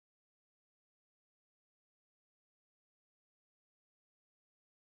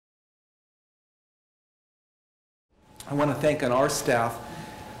I want to thank on our staff,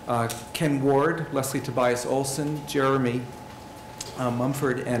 Ken Ward, Leslie Tobias Olson, Jeremy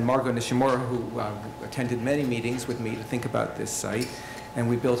Mumford, and Margot Nishimura, who attended many meetings with me to think about this site. And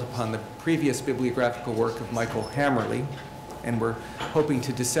we built upon the previous bibliographical work of Michael Hammerly, and we're hoping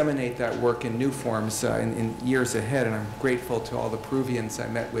to disseminate that work in new forms in years ahead. And I'm grateful to all the Peruvians I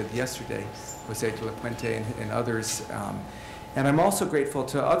met with yesterday, Jose de la Puente and others. And I'm also grateful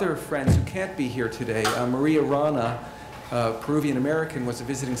to other friends who can't be here today. Maria Rana, Peruvian-American, was a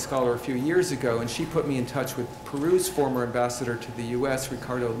visiting scholar a few years ago, and she put me in touch with Peru's former ambassador to the US,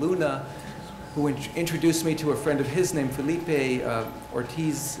 Ricardo Luna, who introduced me to a friend of his named Felipe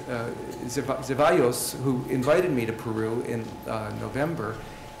Ortiz Zevallos, who invited me to Peru in November,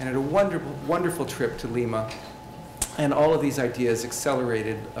 and had a wonderful, wonderful trip to Lima. And all of these ideas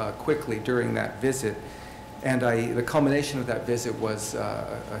accelerated quickly during that visit. And the culmination of that visit was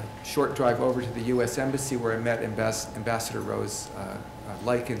a short drive over to the US Embassy, where I met Ambassador Rose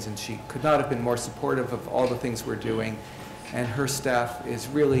Likens, and she could not have been more supportive of all the things we're doing. And her staff is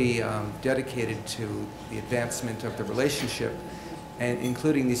really dedicated to the advancement of the relationship, and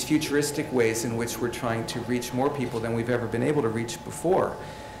including these futuristic ways in which we're trying to reach more people than we've ever been able to reach before.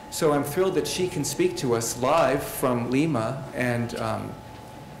 So I'm thrilled that she can speak to us live from Lima, and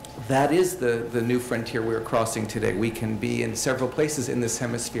that is the new frontier we're crossing today. We can be in several places in this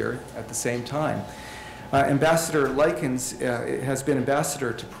hemisphere at the same time. Ambassador Likens has been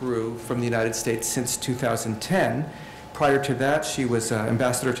ambassador to Peru from the United States since 2010. Prior to that, she was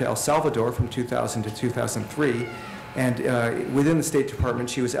ambassador to El Salvador from 2000 to 2003. And within the State Department,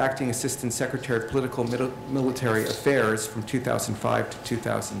 she was acting assistant secretary of political military affairs from 2005 to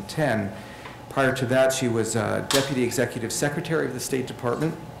 2010. Prior to that, she was deputy executive secretary of the State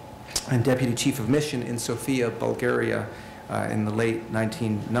Department and deputy chief of mission in Sofia, Bulgaria, in the late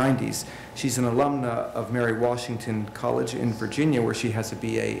 1990s. She's an alumna of Mary Washington College in Virginia, where she has a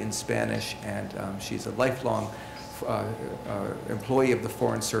BA in Spanish, and she's a lifelong employee of the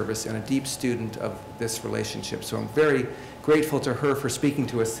Foreign Service and a deep student of this relationship. So I'm very grateful to her for speaking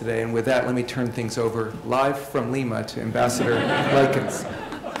to us today. And with that, let me turn things over live from Lima to Ambassador Likens.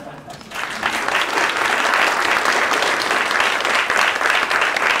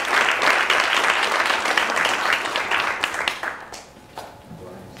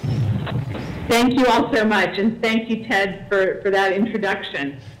 Thank you all so much, and thank you, Ted, for that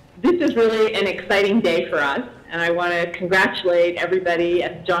introduction. This is really an exciting day for us, and I want to congratulate everybody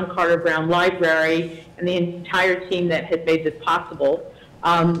at the John Carter Brown Library and the entire team that has made this possible.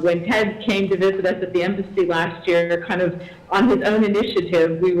 When Ted came to visit us at the embassy last year, kind of on his own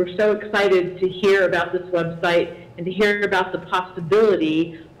initiative, we were so excited to hear about this website and to hear about the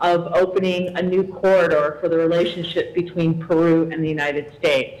possibility of opening a new corridor for the relationship between Peru and the United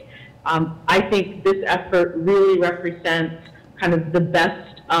States. I think this effort really represents kind of the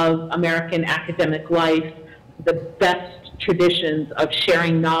best of American academic life, the best traditions of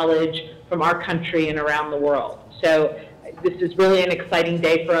sharing knowledge from our country and around the world. So this is really an exciting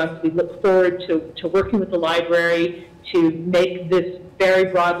day for us. We look forward to working with the library to make this very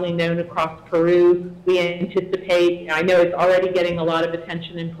broadly known across Peru. We anticipate, I know it's already getting a lot of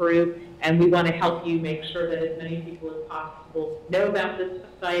attention in Peru, and we want to help you make sure that as many people as possible know about this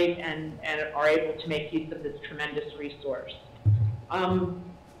site and are able to make use of this tremendous resource.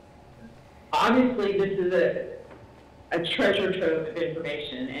 Obviously, this is a treasure trove of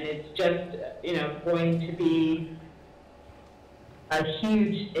information, and it's just, going to be a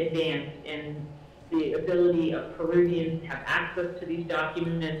huge advance in the ability of Peruvians to have access to these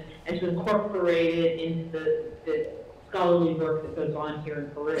documents and to incorporate it into the scholarly work that goes on here in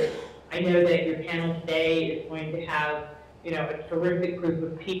Peru. I know that your panel today is going to have, a terrific group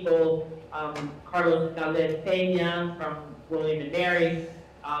of people, Carlos Gálvez-Peña from William and Mary,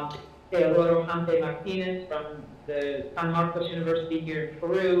 Teodoro Hampe-Martinez from the San Marcos University here in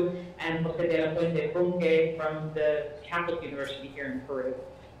Peru, and Jose de la Puente from the Catholic University here in Peru.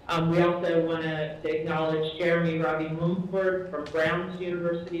 We also want to acknowledge Jeremy Mumford from Brown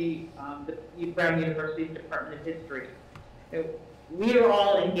University's Department of History. So we are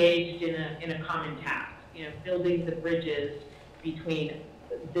all engaged in a common task, building the bridges between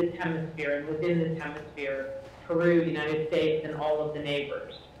this hemisphere and within this hemisphere, Peru, the United States, and all of the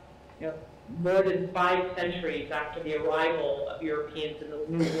neighbors. More than 5 centuries after the arrival of Europeans in the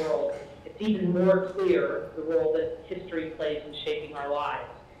New World, it's even more clear the role that history plays in shaping our lives.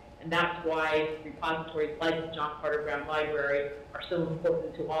 And that's why repositories like the John Carter Brown Library are so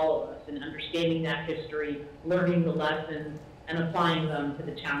important to all of us in understanding that history, learning the lessons, and applying them to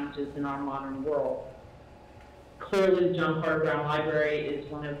the challenges in our modern world. Clearly, the John Carter Brown Library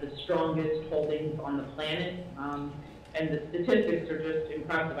is one of the strongest holdings on the planet. and the statistics are just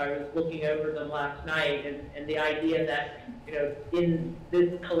impressive. I was looking over them last night, and the idea that, you know, in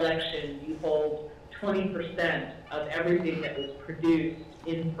this collection you hold 20% of everything that was produced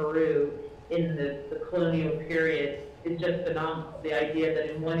in Peru in the colonial period is just phenomenal. The idea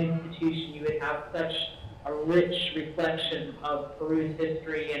that in one institution you would have such a rich reflection of Peru's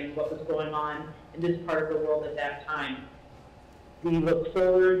history and what was going on in this part of the world at that time. We look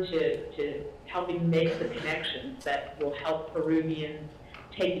forward to helping make the connections that will help Peruvians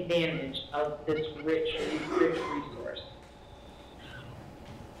take advantage of this rich resource.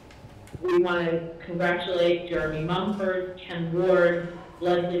 We want to congratulate Jeremy Mumford, Ken Ward,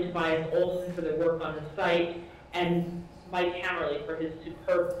 Leslie Tobias Olson for their work on the site, and Mike Hammerly for his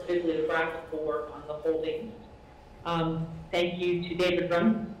superb bibliographical work on the holdings. Thank you to David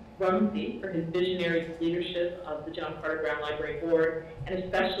Rumsey for his visionary leadership of the John Carter Brown Library Board, and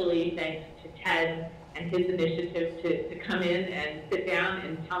especially thanks to Ted and his initiative to come in and sit down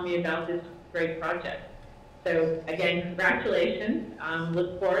and tell me about this great project. So again, congratulations.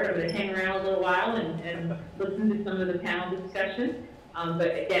 Look forward. I'm going to hang around a little while and listen to some of the panel discussion.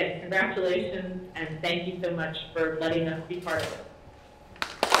 But again, congratulations, and thank you so much for letting us be part of it.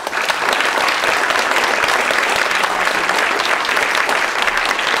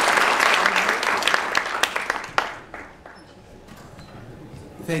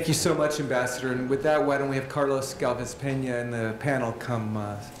 Thank you so much, Ambassador. And with that, why don't we have Carlos Gálvez-Peña and the panel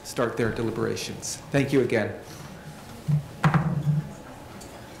come start their deliberations. Thank you again.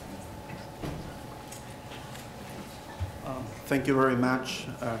 Thank you very much,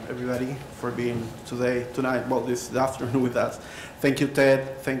 everybody, for being this afternoon with us. Thank you,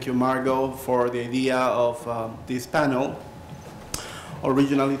 Ted. Thank you, Margot, for the idea of this panel.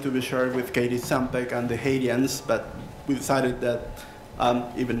 Originally to be shared with Katie Sampek and the Haitians, but we decided that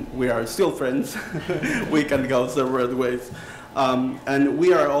even we are still friends, we can go separate ways. And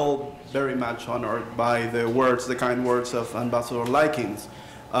we are all very much honored by the kind words of Ambassador Likens.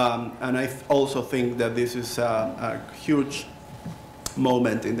 And I also think that this is a huge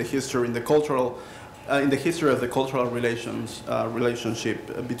moment in the history, in the history of the cultural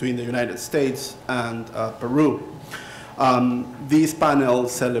relationship between the United States and Peru. This panel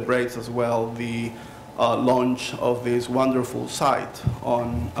celebrates as well the launch of this wonderful site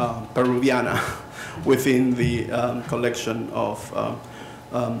on Peruviana within the collection of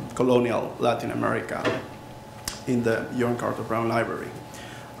colonial Latin America in the John Carter Brown Library.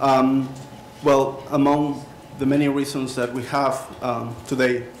 Well, among the many reasons that we have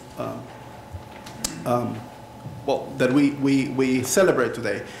today, that we celebrate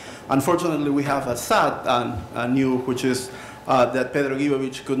today, unfortunately we have a sad news, which is that Pedro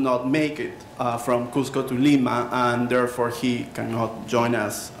Guibovich could not make it from Cusco to Lima, and therefore he cannot join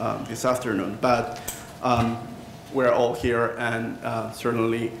us this afternoon. But we're all here, and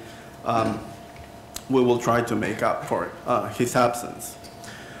certainly we will try to make up for his absence.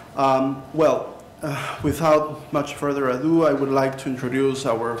 Without much further ado, I would like to introduce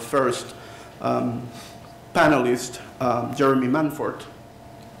our first panelist, Jeremy Mumford.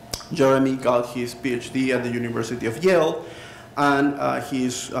 Jeremy got his PhD at the University of Yale, and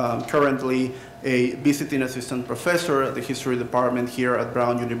he's currently a visiting assistant professor at the History Department here at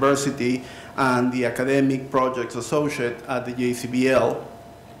Brown University and the Academic Projects Associate at the JCBL.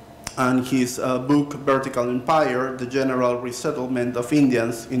 And his book, Vertical Empire, The General Resettlement of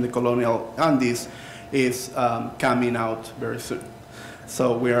Indians in the Colonial Andes, is coming out very soon.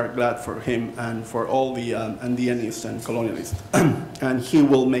 So we are glad for him and for all the Andeanists and colonialists. And he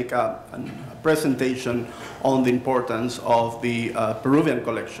will make a presentation on the importance of the Peruvian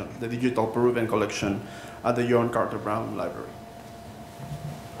collection, the digital Peruvian collection at the John Carter Brown Library.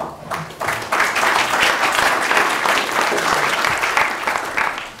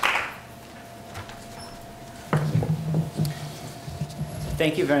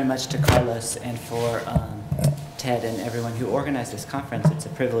 Thank you very much to Carlos and for Ted and everyone who organized this conference. It's a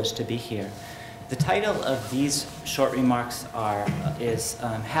privilege to be here. The title of these short remarks is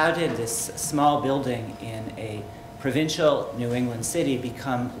how did this small building in a provincial New England city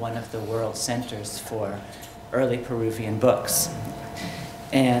become one of the world centers for early Peruvian books?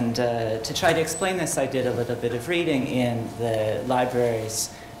 And to try to explain this, I did a little bit of reading in the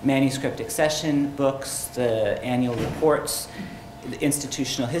library's manuscript accession books, the annual reports, the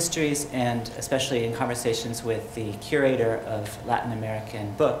institutional histories, and especially in conversations with the curator of Latin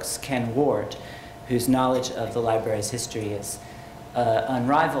American books, Ken Ward, whose knowledge of the library's history is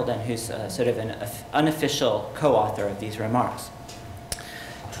unrivaled and who's sort of an unofficial co-author of these remarks.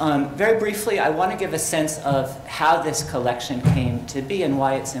 Very briefly, I want to give a sense of how this collection came to be and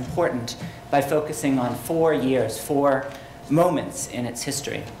why it's important by focusing on 4 years, 4 moments in its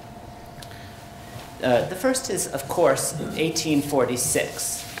history. The first is, of course,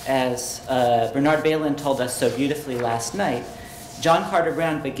 1846. As Bernard Balin told us so beautifully last night, John Carter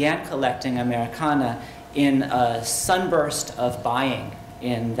Brown began collecting Americana in a sunburst of buying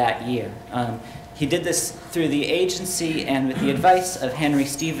in that year. He did this through the agency and with the advice of Henry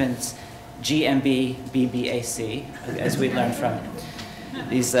Stevens, GMB BBAC, as we learned from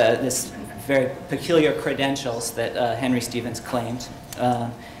these this very peculiar credentials that Henry Stevens claimed.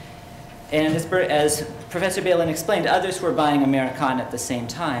 And as Professor Balin explained, others were buying Americana at the same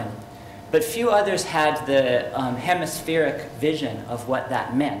time. But few others had the hemispheric vision of what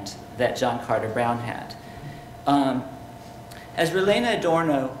that meant that John Carter Brown had. As Relena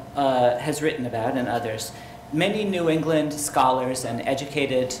Adorno has written about, and others, many New England scholars and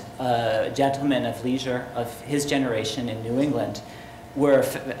educated gentlemen of leisure of his generation in New England were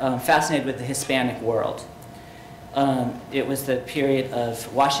fascinated with the Hispanic world. It was the period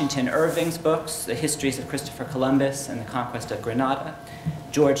of Washington Irving's books, The Histories of Christopher Columbus and the Conquest of Granada,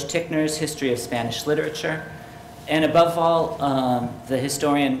 George Ticknor's History of Spanish Literature, and above all, the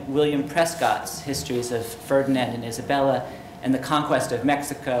historian William Prescott's Histories of Ferdinand and Isabella and the conquest of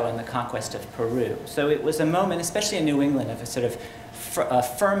Mexico and the conquest of Peru. So it was a moment, especially in New England, of a sort of a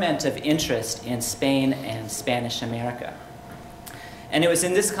ferment of interest in Spain and Spanish America. And it was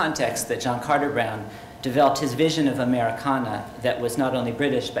in this context that John Carter Brown developed his vision of Americana that was not only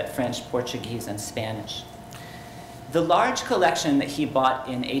British, but French, Portuguese, and Spanish. The large collection that he bought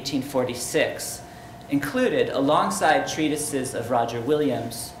in 1846 included, alongside treatises of Roger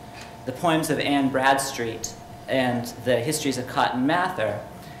Williams, the poems of Anne Bradstreet, and the histories of Cotton Mather,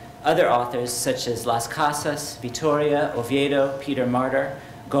 other authors such as Las Casas, Vitoria, Oviedo, Peter Martyr,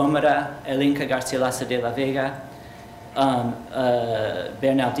 Gómara, El Inca Garcilaso de la Vega,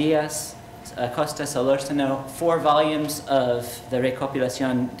 Bernal Diaz, Costa Solórzano, 4 volumes of the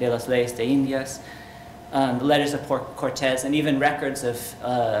Recopilación de las Leyes de Indias, the letters of Cortez, and even records of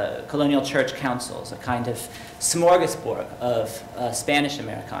colonial church councils, a kind of smorgasbord of Spanish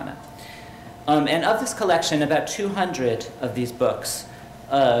Americana. And of this collection, about 200 of these books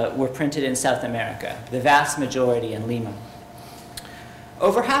were printed in South America, the vast majority in Lima.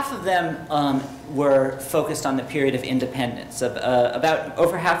 Over half of them were focused on the period of independence. About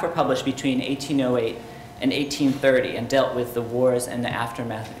over half were published between 1808 and 1830 and dealt with the wars and the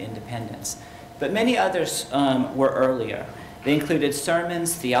aftermath of independence. But many others were earlier. They included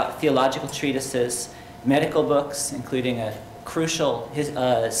sermons, theological treatises, medical books, including a crucial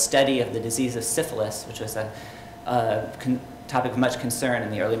study of the disease of syphilis, which was a topic of much concern in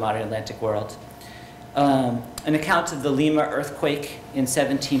the early modern Atlantic world. An account of the Lima earthquake in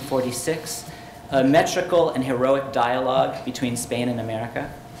 1746, a metrical and heroic dialogue between Spain and America,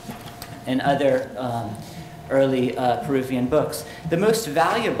 and other early Peruvian books. The most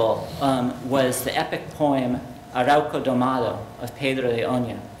valuable was the epic poem Arauco Domado of Pedro de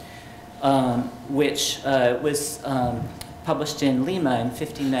Oña, which was published in Lima in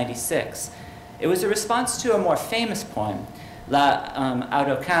 1596. It was a response to a more famous poem, La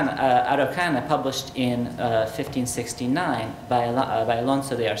Araucana, published in 1569 by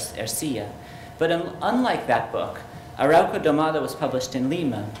Alonso de Ercilla. But unlike that book, Arauco Domado was published in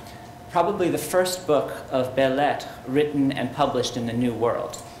Lima, probably the first book of belles lettres written and published in the New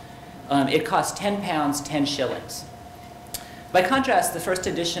World. It cost £10, 10 shillings. By contrast, the first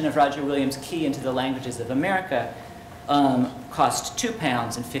edition of Roger Williams' Key into the Languages of America cost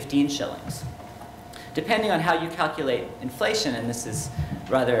 £2 and 15 shillings. Depending on how you calculate inflation, and this is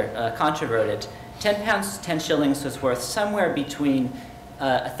rather controverted, £10, 10 shillings was worth somewhere between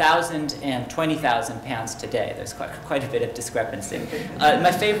 1,000 and 20,000 pounds today. There's quite a bit of discrepancy.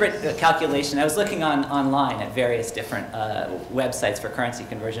 My favorite calculation, I was looking online at various different websites for currency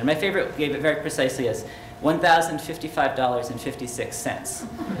conversion. My favorite gave it very precisely as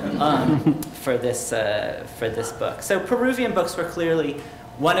 $1,055.56 for this book. So Peruvian books were clearly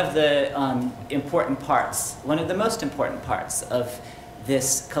one of the important parts, one of the most important parts of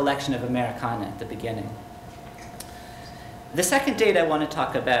this collection of Americana at the beginning. The second date I want to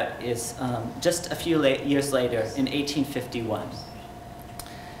talk about is just a few years later, in 1851.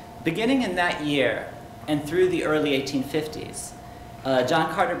 Beginning in that year and through the early 1850s,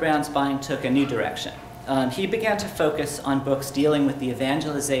 John Carter Brown's buying took a new direction. He began to focus on books dealing with the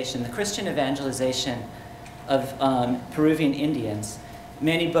evangelization, the Christian evangelization of Peruvian Indians,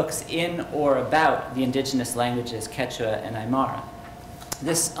 many books in or about the indigenous languages Quechua and Aymara.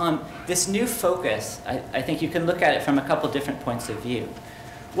 This new focus, I think you can look at it from a couple different points of view.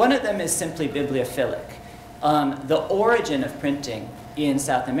 One of them is simply bibliophilic. The origin of printing in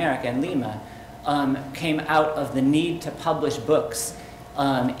South America, in Lima, came out of the need to publish books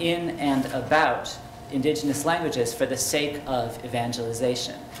in and about indigenous languages for the sake of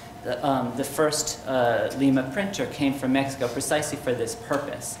evangelization. The first Lima printer came from Mexico precisely for this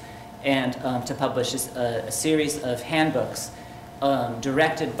purpose, and to publish a series of handbooks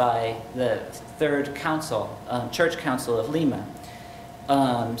directed by the Third Council, Church Council of Lima.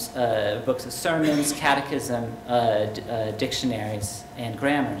 Books of sermons, catechism, dictionaries, and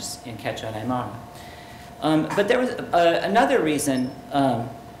grammars in Quechua and Aymara. But there was another reason.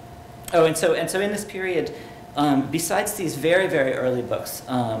 And so in this period, besides these very, very early books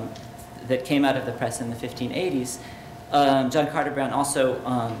that came out of the press in the 1580s, John Carter Brown also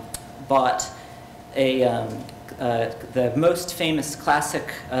bought the most famous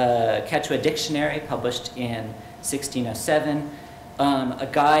classic Quechua dictionary published in 1607, a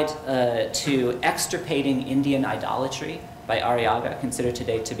guide to extirpating Indian idolatry by Arriaga, considered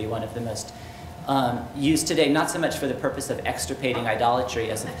today to be one of the most used today, not so much for the purpose of extirpating idolatry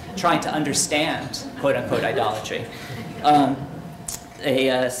as trying to understand, quote-unquote, idolatry. A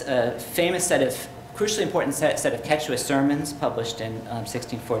famous set of, crucially important set of Quechua sermons published in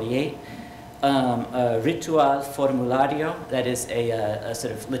 1648. A ritual formulario, that is a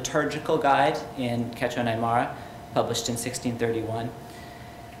sort of liturgical guide in Quechua and Aymara, published in 1631.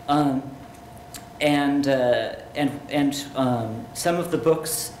 Some of the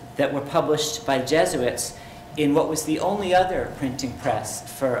books that were published by Jesuits in what was the only other printing press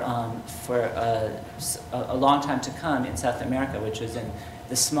for a long time to come in South America, which was in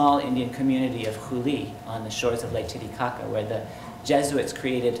the small Indian community of Juli on the shores of Lake Titicaca, where the Jesuits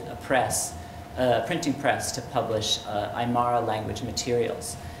created a press, a printing press to publish Aymara language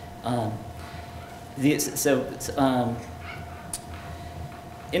materials.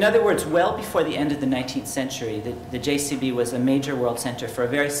 In other words, well before the end of the 19th century, the JCB was a major world center for a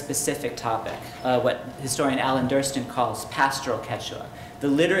very specific topic, what historian Alan Durston calls pastoral Quechua, the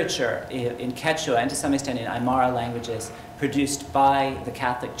literature in Quechua and to some extent in Aymara languages produced by the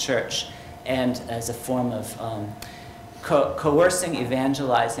Catholic Church and as a form of coercing,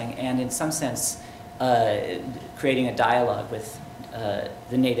 evangelizing, and in some sense creating a dialogue with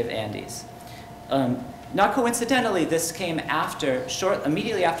the native Andes. Not coincidentally, this came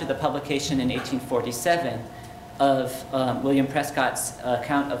immediately after the publication in 1847 of William Prescott's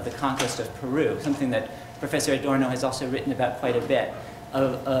account of the conquest of Peru, something that Professor Adorno has also written about quite a bit,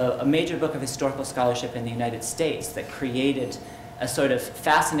 a major book of historical scholarship in the United States that created a sort of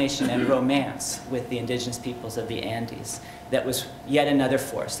fascination and romance with the indigenous peoples of the Andes. That was yet another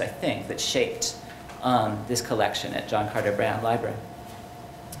force, I think, that shaped this collection at John Carter Brown Library.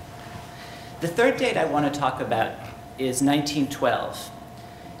 The third date I want to talk about is 1912.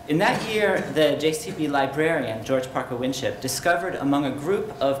 In that year, the JCB librarian, George Parker Winship, discovered among a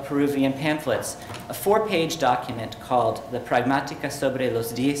group of Peruvian pamphlets a 4-page document called the Pragmática sobre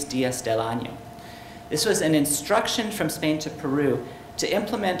los 10 días del año. This was an instruction from Spain to Peru to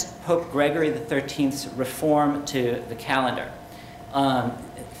implement Pope Gregory XIII's reform to the calendar.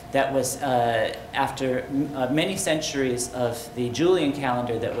 That was after many centuries of the Julian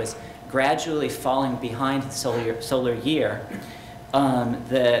calendar that was gradually falling behind the solar year,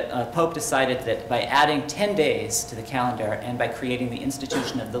 the Pope decided that by adding 10 days to the calendar and by creating the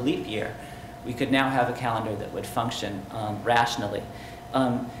institution of the leap year, we could now have a calendar that would function rationally.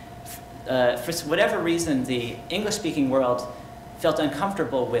 For whatever reason, the English-speaking world felt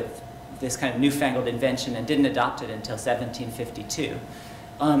uncomfortable with this kind of newfangled invention and didn't adopt it until 1752.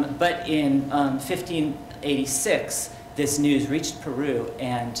 But in 1586, this news reached Peru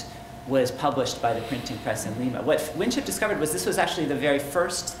and was published by the printing press in Lima. What Winship discovered was this was actually the very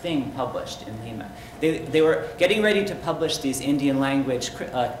first thing published in Lima. They were getting ready to publish these Indian language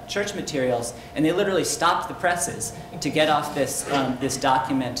church materials, and they literally stopped the presses to get off this, this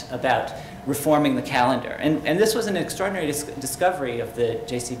document about reforming the calendar. And this was an extraordinary discovery of the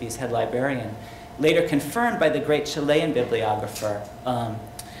JCB's head librarian, later confirmed by the great Chilean bibliographer,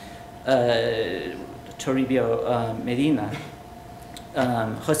 Toribio Medina.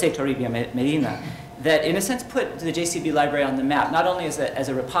 Jose Toribio Medina, that in a sense put the JCB library on the map, not only as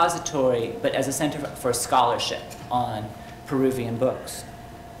a repository, but as a center for scholarship on Peruvian books.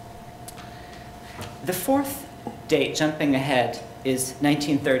 The fourth date, jumping ahead, is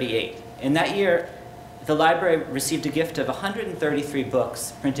 1938. In that year, the library received a gift of 133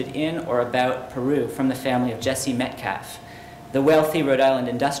 books printed in or about Peru from the family of Jesse Metcalf, the wealthy Rhode Island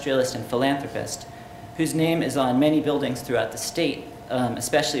industrialist and philanthropist, whose name is on many buildings throughout the state,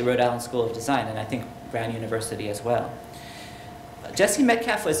 especially Rhode Island School of Design, and I think Brown University as well. Jesse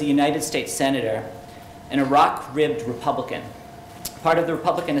Metcalf was a United States Senator and a rock-ribbed Republican, part of the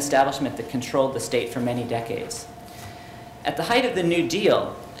Republican establishment that controlled the state for many decades. At the height of the New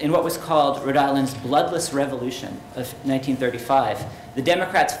Deal, in what was called Rhode Island's bloodless revolution of 1935, the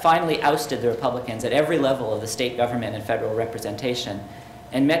Democrats finally ousted the Republicans at every level of the state government and federal representation,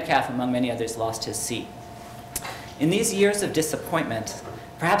 and Metcalf, among many others, lost his seat. In these years of disappointment,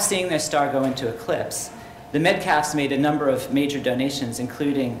 perhaps seeing their star go into eclipse, the Metcalfs made a number of major donations,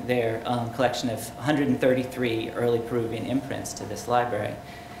 including their collection of 133 early Peruvian imprints to this library.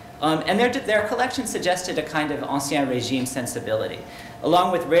 And their collection suggested a kind of ancien regime sensibility.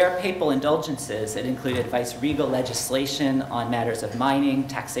 Along with rare papal indulgences, it included viceregal legislation on matters of mining,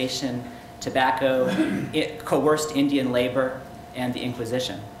 taxation, tobacco, coerced Indian labor, and the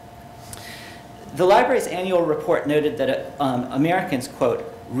Inquisition. The library's annual report noted that Americans, quote,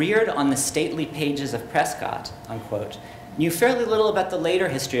 reared on the stately pages of Prescott, unquote, knew fairly little about the later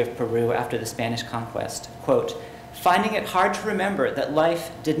history of Peru after the Spanish conquest, quote, finding it hard to remember that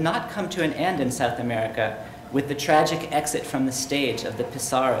life did not come to an end in South America with the tragic exit from the stage of the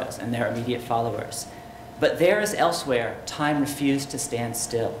Pizarros and their immediate followers. But there as elsewhere, time refused to stand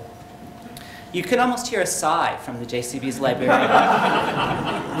still. You can almost hear a sigh from the JCB's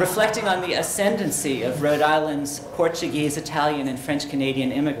librarian, reflecting on the ascendancy of Rhode Island's Portuguese, Italian, and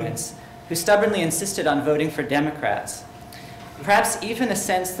French-Canadian immigrants who stubbornly insisted on voting for Democrats. Perhaps even a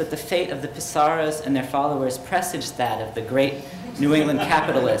sense that the fate of the Pizarros and their followers presaged that of the great New England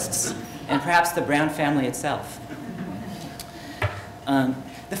capitalists, and perhaps the Brown family itself.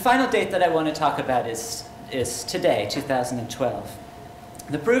 The final date that I want to talk about is today, 2012.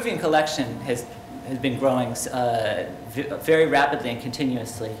 The Peruvian collection has been growing very rapidly and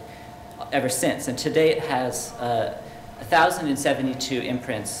continuously ever since, and today it has 1,072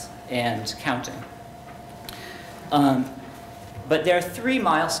 imprints and counting. But there are three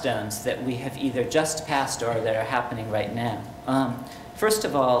milestones that we have either just passed or that are happening right now. First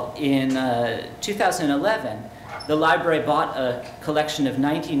of all, in 2011, the library bought a collection of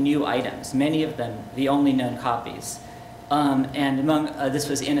 90 new items, many of them the only known copies. And this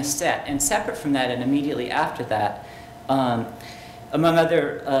was in a set. And separate from that and immediately after that, among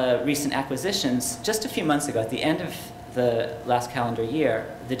other recent acquisitions, just a few months ago, at the end of the last calendar year,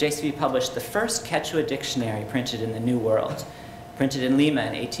 the JCB published the first Quechua dictionary printed in the New World, printed in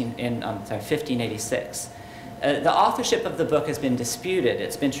Lima in 1586. The authorship of the book has been disputed.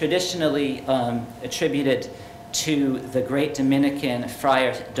 It's been traditionally attributed to the great Dominican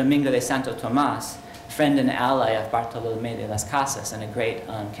friar Domingo de Santo Tomas, friend and ally of Bartolomé de las Casas, and a great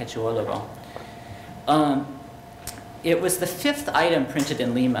Quechuólogo. It was the fifth item printed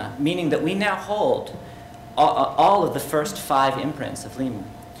in Lima, meaning that we now hold all of the first 5 imprints of Lima.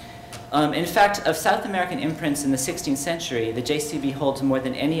 In fact, of South American imprints in the 16th century, the JCB holds more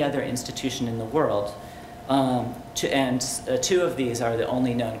than any other institution in the world, and 2 of these are the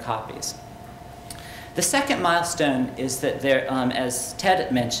only known copies. The second milestone is that there, as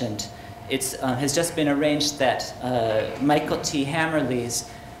Ted mentioned, it has just been arranged that Michael T. Hammerly's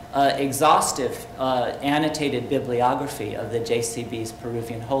exhaustive annotated bibliography of the JCB's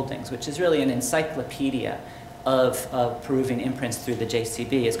Peruvian holdings, which is really an encyclopedia of Peruvian imprints through the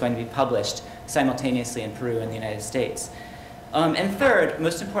JCB, is going to be published simultaneously in Peru and the United States. And third,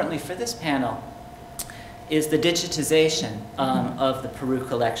 most importantly for this panel, is the digitization of the Peru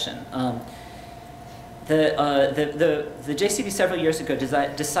collection. The JCB several years ago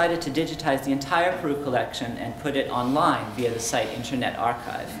decided to digitize the entire Peru collection and put it online via the site Internet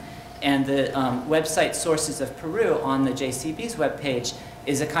Archive. And the website Sources of Peru on the JCB's webpage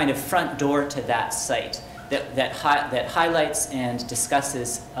is a kind of front door to that site that highlights and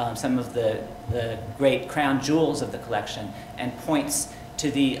discusses some of the great crown jewels of the collection and points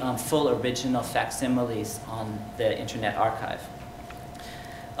to the full original facsimiles on the Internet Archive.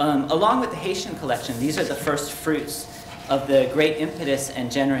 Along with the Haitian collection, these are the first fruits of the great impetus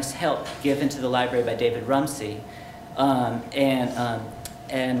and generous help given to the library by David Rumsey,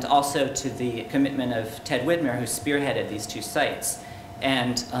 and also to the commitment of Ted Widmer, who spearheaded these 2 sites,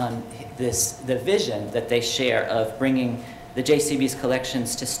 and the vision that they share of bringing the JCB's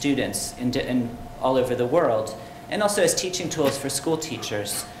collections to students all over the world, and also as teaching tools for school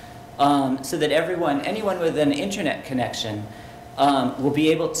teachers, so that anyone with an internet connection will be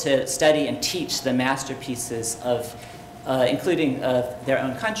able to study and teach the masterpieces of, including their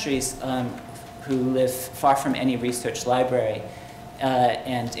own countries, who live far from any research library,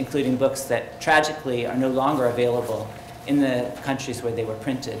 and including books that tragically are no longer available in the countries where they were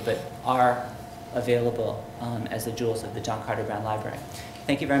printed, but are available as the jewels of the John Carter Brown Library.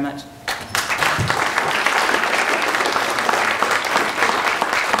 Thank you very much.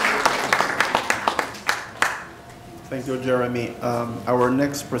 Thank you, Jeremy. Our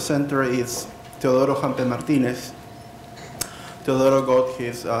next presenter is Teodoro Hampe-Martinez. Teodoro got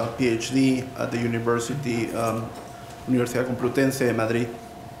his PhD at the Universidad Complutense de Madrid.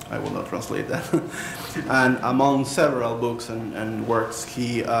 I will not translate that. And among several books and works,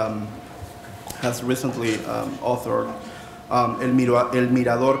 he has recently authored El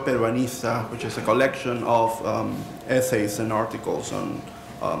Mirador Peruanista, which is a collection of essays and articles on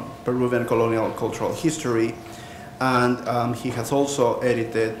Peruvian colonial cultural history. And he has also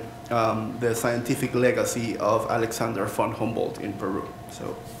edited the scientific legacy of Alexander von Humboldt in Peru.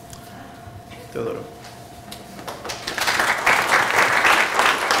 So, Teodoro.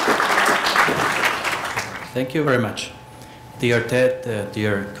 Thank you very much. Dear Ted,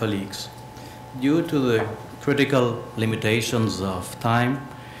 dear colleagues, due to the critical limitations of time,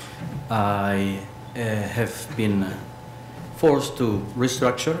 I have been forced to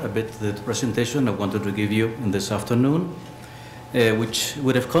restructure a bit the presentation I wanted to give you in this afternoon, which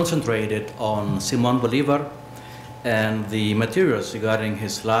would have concentrated on Simón Bolívar and the materials regarding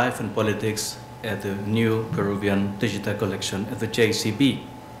his life and politics at the new Peruvian digital collection at the JCB.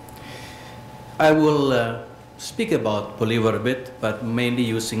 I will speak about Bolívar a bit, but mainly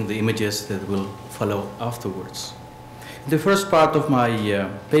using the images that will follow afterwards. In the first part of my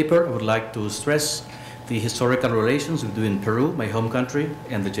paper, I would like to stress the historical relations between Peru, my home country,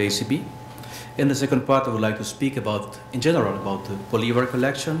 and the JCB. In the second part, I would like to speak about, in general, about the Bolívar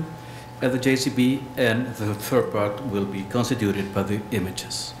collection at the JCB, and the third part will be constituted by the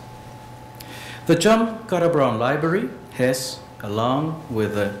images. The John Carter Brown Library has, along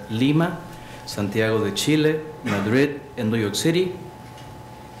with Lima, Santiago de Chile, Madrid, and New York City,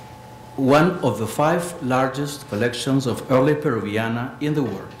 one of the 5 largest collections of early Peruviana in the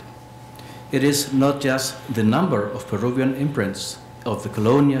world. It is not just the number of Peruvian imprints of the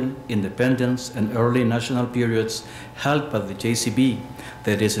colonial, independence, and early national periods held by the JCB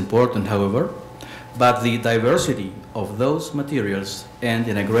that is important, however, but the diversity of those materials and,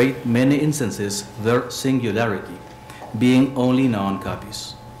 in a great many instances, their singularity, being only known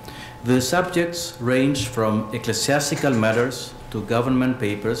copies. The subjects range from ecclesiastical matters to government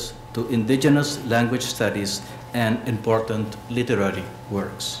papers to indigenous language studies and important literary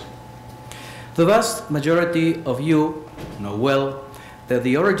works. The vast majority of you know well that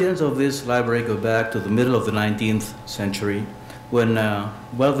the origins of this library go back to the middle of the 19th century, when a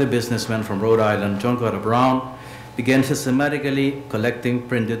wealthy businessman from Rhode Island, John Carter Brown, began systematically collecting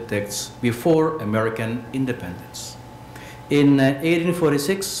printed texts before American independence. In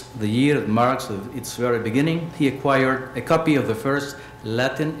 1846, the year that marks its very beginning, he acquired a copy of the first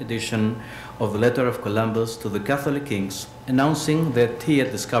Latin edition of the letter of Columbus to the Catholic kings, announcing that he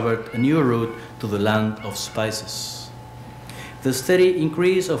had discovered a new route to the land of spices. The steady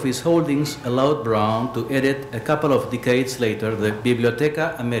increase of his holdings allowed Brown to edit a couple of decades later the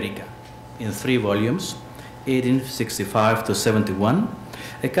Biblioteca America in 3 volumes, 1865 to 71,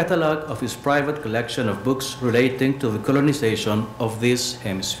 a catalog of his private collection of books relating to the colonization of this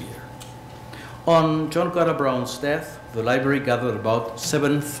hemisphere. On John Carter Brown's death, the library gathered about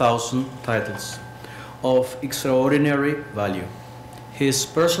 7,000 titles of extraordinary value. His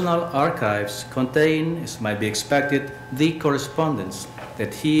personal archives contain, as might be expected, the correspondence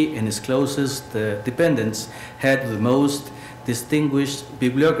that he and his closest dependents had with the most distinguished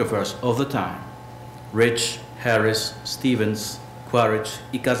bibliographers of the time: Rich, Harris, Stevens, Quaritch,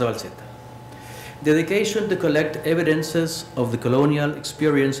 y Casabalceta. Dedication to collect evidences of the colonial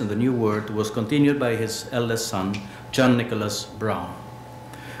experience in the New World was continued by his eldest son, John Nicholas Brown.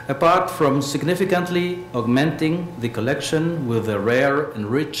 Apart from significantly augmenting the collection with the rare and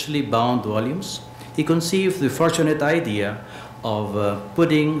richly bound volumes, he conceived the fortunate idea of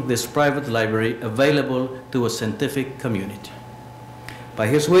putting this private library available to a scientific community. By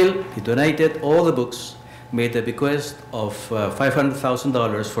his will, he donated all the books, made a bequest of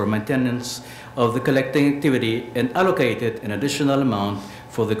 $500,000 for maintenance of the collecting activity, and allocated an additional amount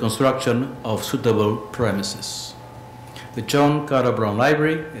for the construction of suitable premises. The John Carter Brown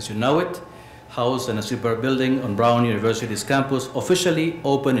Library, as you know it, housed in a superb building on Brown University's campus, officially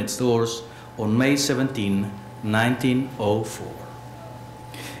opened its doors on May 17, 1904.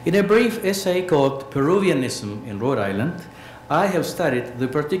 In a brief essay called Peruvianism in Rhode Island, I have studied the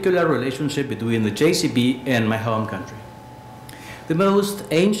particular relationship between the JCB and my home country. The most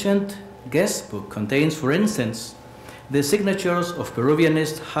ancient guest book contains, for instance, the signatures of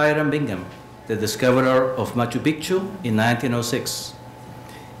Peruvianist Hiram Bingham, the discoverer of Machu Picchu in 1906.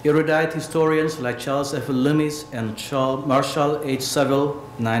 Erudite historians like Charles F. Loomis and Marshall H. Saville,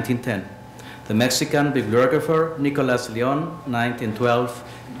 1910. The Mexican bibliographer Nicolas Leon, 1912,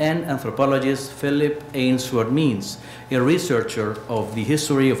 and anthropologist Philip Ainsworth Means, a researcher of the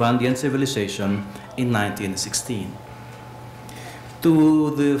history of Andean civilization in 1916.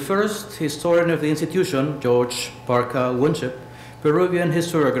 To the first historian of the institution, George Parker Winship, Peruvian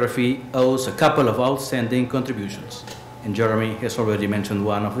historiography owes a couple of outstanding contributions, and Jeremy has already mentioned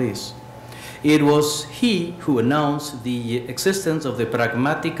one of these. It was he who announced the existence of the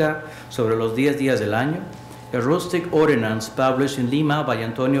Pragmática sobre los 10 días del año, a rustic ordinance published in Lima by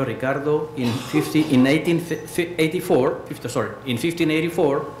Antonio Ricardo in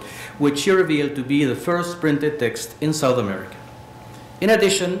 1584, which he revealed to be the first printed text in South America. In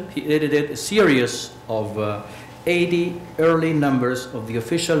addition, he edited a series of 80 early numbers of the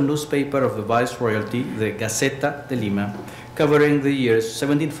official newspaper of the Viceroyalty, the Gaceta de Lima, covering the years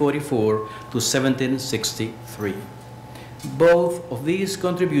 1744 to 1763. Both of these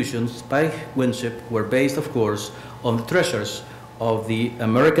contributions by Winship were based, of course, on the treasures of the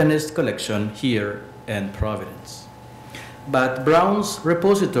Americanist collection here in Providence. But Brown's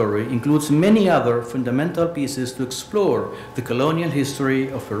repository includes many other fundamental pieces to explore the colonial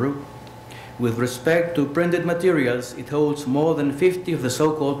history of Peru. With respect to printed materials, it holds more than 50 of the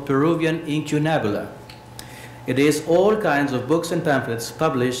so-called Peruvian incunabula. It is all kinds of books and pamphlets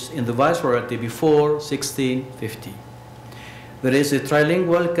published in the Viceroyalty before 1650. There is a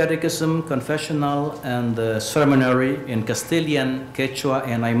trilingual catechism, confessional, and sermonary in Castilian, Quechua,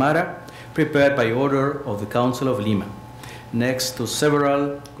 and Aymara, prepared by order of the Council of Lima, next to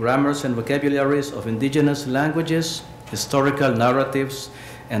several grammars and vocabularies of indigenous languages, historical narratives,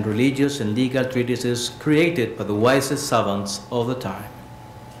 and religious and legal treatises created by the wisest savants of the time.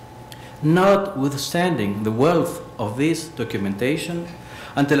 Notwithstanding the wealth of this documentation,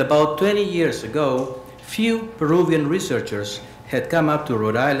 until about 20 years ago, few Peruvian researchers had come up to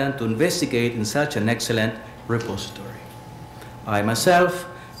Rhode Island to investigate in such an excellent repository. I myself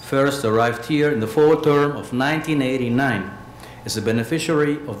first arrived here in the fall term of 1989 as a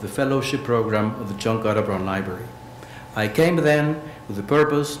beneficiary of the fellowship program of the John Carter Brown Library. I came then with the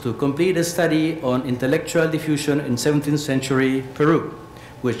purpose to complete a study on intellectual diffusion in 17th century Peru,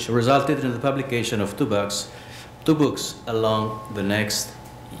 which resulted in the publication of two books along the next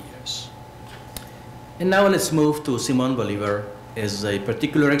years. And now let's move to Simón Bolívar as a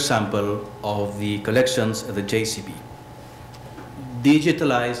particular example of the collections at the JCB,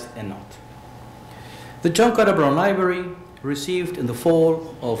 digitalized and not. The John Carter Brown Library received in the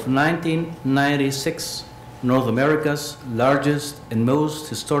fall of 1996 North America's largest and most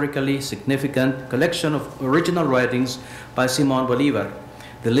historically significant collection of original writings by Simón Bolívar,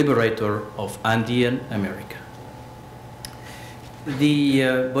 the liberator of Andean America. The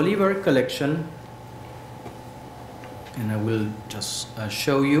Bolívar collection, and I will just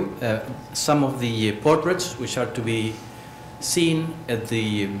show you some of the portraits which are to be seen at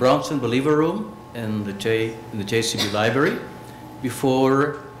the Bronson Bolívar Room in the JCB Library,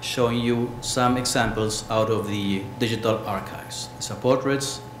 before showing you some examples out of the digital archives. These are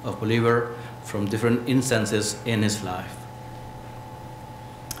portraits of Bolívar from different instances in his life.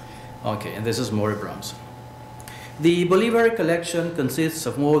 Okay, and this is Maury Bronson. The Bolívar collection consists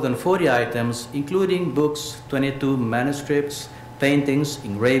of more than 40 items, including books, 22 manuscripts, paintings,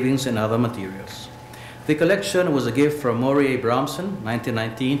 engravings, and other materials. The collection was a gift from Maury A. Bronson,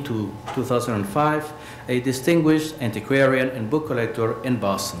 1919 to 2005, a distinguished antiquarian and book collector in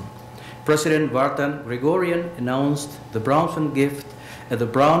Boston. President Vartan Gregorian announced the Bronson gift at the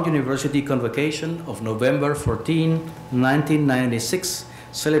Brown University Convocation of November 14, 1996,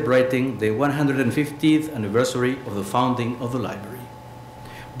 celebrating the 150th anniversary of the founding of the library.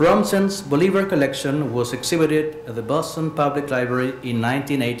 Bronson's Bolívar collection was exhibited at the Boston Public Library in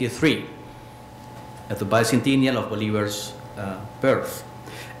 1983, at the bicentennial of Bolívar's birth,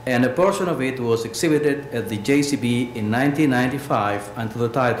 and a portion of it was exhibited at the JCB in 1995 under the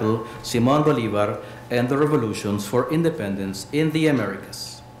title Simón Bolívar and the Revolutions for Independence in the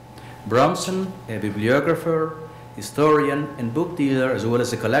Americas. Bronson, a bibliographer, historian, and book dealer, as well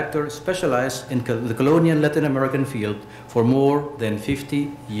as a collector, specialized in the colonial Latin American field for more than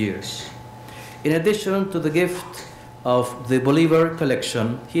 50 years. In addition to the gift of the Bolívar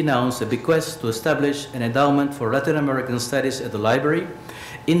collection, he announced a bequest to establish an endowment for Latin American studies at the library,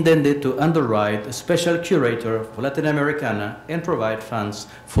 intended to underwrite a special curator for Latin Americana and provide funds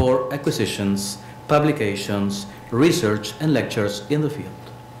for acquisitions, publications, research, and lectures in the field.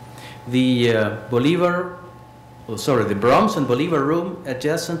 The the Bronson Bolívar Room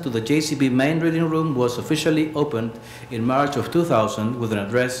adjacent to the JCB main reading room was officially opened in March of 2000 with an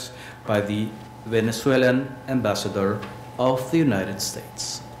address by the Venezuelan ambassador of the United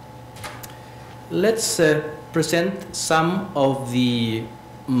States. Let's present some of the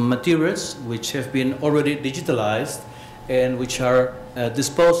materials which have been already digitalized and which are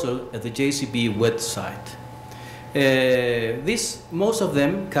disposal at the JCB website. Most of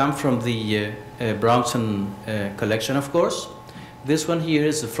them come from the Bronxen collection, of course. This one here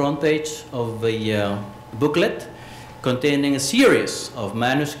is the front page of the booklet containing a series of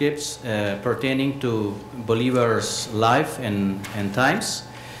manuscripts pertaining to Bolivar's life and times.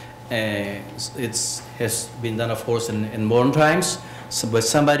 It has been done, of course, in modern times, by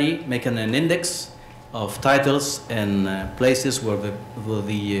somebody making an index of titles and places where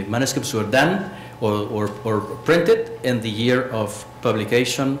the manuscripts were done or printed and the year of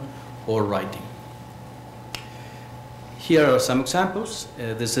publication or writing. Here are some examples.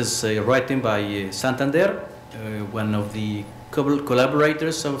 This is a writing by Santander, one of the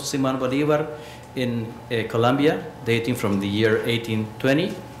collaborators of Simón Bolívar in Colombia, dating from the year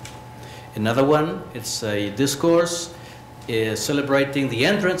 1820. Another one, it's a discourse celebrating the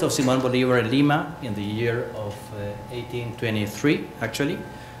entrance of Simón Bolívar in Lima in the year of 1823, actually,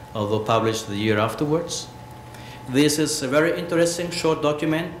 although published the year afterwards. This is a very interesting short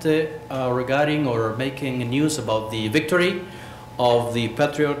document regarding or making news about the victory of the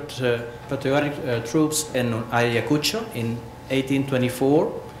patriotic troops in Ayacucho in 1824,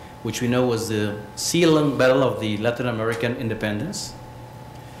 which we know was the sealing battle of the Latin American independence.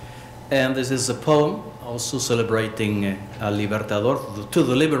 And this is a poem also celebrating al Libertador, to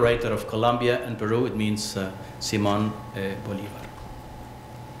the liberator of Colombia and Peru. It means Simón Bolívar.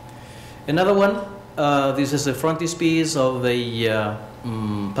 Another one, this is a frontispiece of a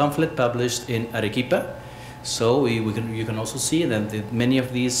pamphlet published in Arequipa. So you can also see that many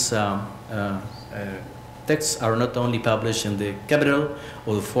of these texts are not only published in the capital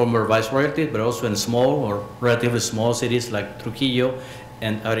or the former viceroyalty, but also in small or relatively small cities like Trujillo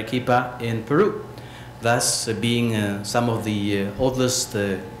and Arequipa in Peru, thus being some of the oldest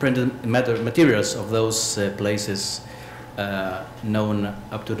printed materials of those places known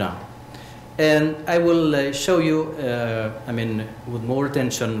up to now. And I will show you, with more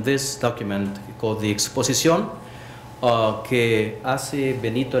attention, this document called the Exposición, que hace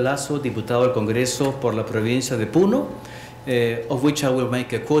Benito Lasso, diputado al Congreso por la provincia de Puno, of which I will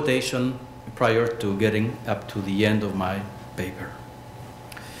make a quotation prior to getting up to the end of my paper.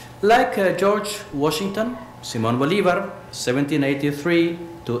 Like George Washington, Simón Bolívar, 1783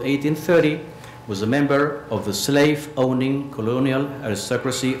 to 1830, was a member of the slave-owning colonial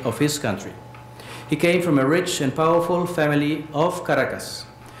aristocracy of his country. He came from a rich and powerful family of Caracas,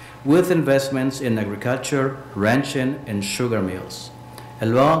 with investments in agriculture, ranching, and sugar mills.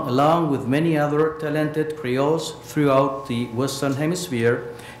 Along with many other talented Creoles throughout the Western Hemisphere,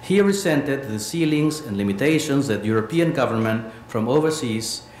 he resented the ceilings and limitations that European government from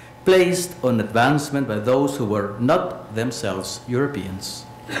overseas placed on advancement by those who were not themselves Europeans.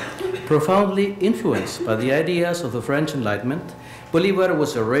 Profoundly influenced by the ideas of the French Enlightenment, Bolívar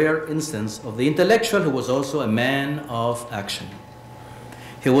was a rare instance of the intellectual who was also a man of action.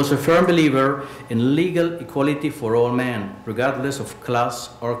 He was a firm believer in legal equality for all men, regardless of class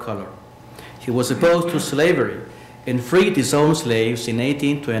or color. He was opposed to slavery and freed his own slaves in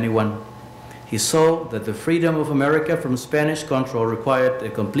 1821. He saw that the freedom of America from Spanish control required a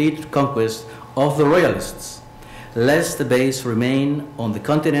complete conquest of the royalists, lest the base remain on the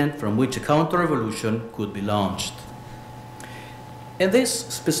continent from which a counter-revolution could be launched. In this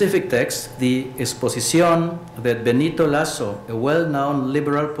specific text, the Exposición that Benito Lasso, a well-known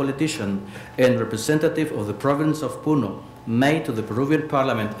liberal politician and representative of the province of Puno, made to the Peruvian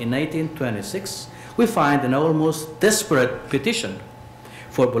parliament in 1826, we find an almost desperate petition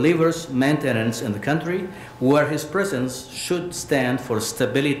for Bolívar's maintenance in the country, where his presence should stand for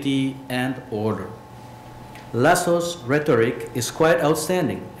stability and order. Lasso's rhetoric is quite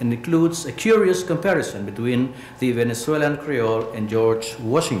outstanding and includes a curious comparison between the Venezuelan Creole and George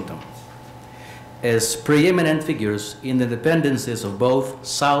Washington as preeminent figures in the dependencies of both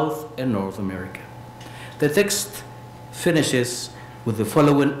South and North America. The text finishes with the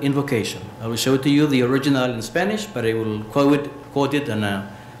following invocation. I will show to you the original in Spanish, but I will quote it in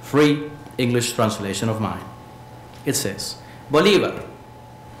a free English translation of mine. It says, Bolívar,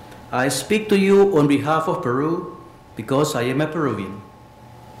 I speak to you on behalf of Peru because I am a Peruvian.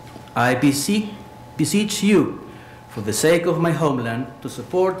 I beseech you, for the sake of my homeland, to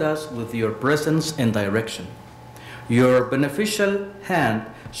support us with your presence and direction. Your beneficial hand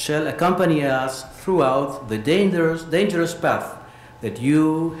shall accompany us throughout the dangerous path that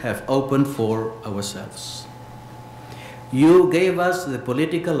you have opened for ourselves. You gave us the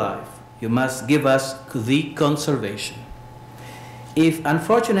political life. You must give us the conservation. If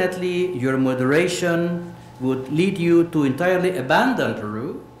unfortunately your moderation would lead you to entirely abandon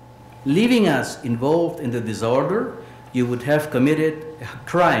Peru, Leaving us involved in the disorder, you would have committed a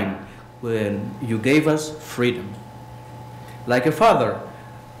crime when you gave us freedom. Like a father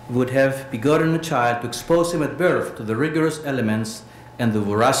would have begotten a child to expose him at birth to the rigorous elements and the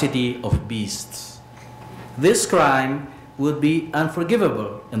voracity of beasts. This crime would be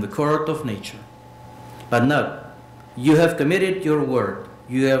unforgivable in the court of nature. But no, you have committed your word.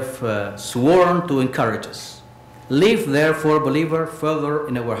 You have sworn to encourage us. Live, therefore, believer, further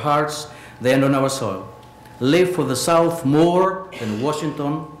in our hearts than on our soil. Live for the South more than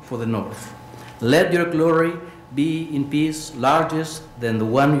Washington for the North. Let your glory be in peace largest than the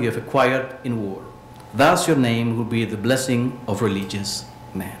one you have acquired in war. Thus your name will be the blessing of religious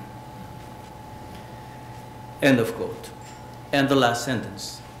man. End of quote. And the last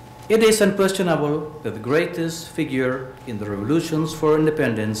sentence. It is unquestionable that the greatest figure in the revolutions for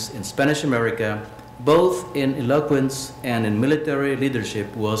independence in Spanish America, both in eloquence and in military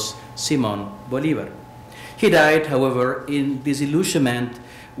leadership, was Simón Bolívar. He died, however, in disillusionment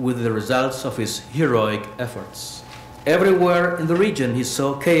with the results of his heroic efforts. Everywhere in the region he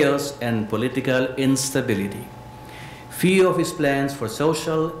saw chaos and political instability. Few of his plans for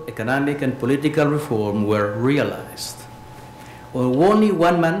social, economic, and political reform were realized. Only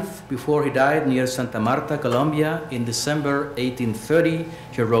 1 month before he died near Santa Marta, Colombia, in December 1830,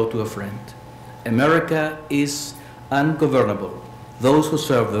 he wrote to a friend, "America is ungovernable. Those who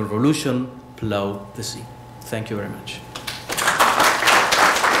serve the revolution plow the sea." Thank you very much.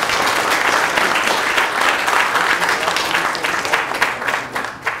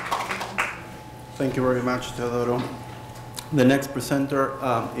 Thank you very much, Teodoro. The next presenter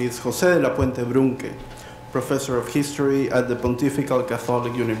is José de la Puente-Brunke, Professor of History at the Pontifical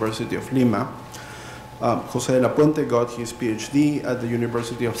Catholic University of Lima. José de la Puente got his PhD at the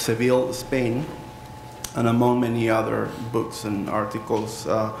University of Seville, Spain, and among many other books and articles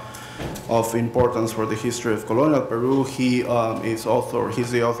of importance for the history of colonial Peru, he's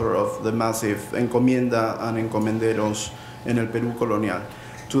the author of the massive Encomienda and Encomenderos en el Perú Colonial.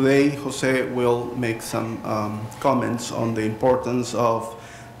 Today, José will make some comments on the importance of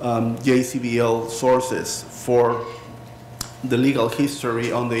JCBL sources for the legal history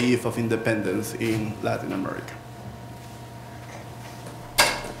on the eve of independence in Latin America.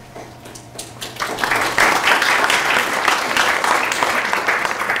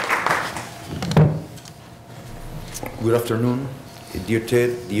 Good afternoon, dear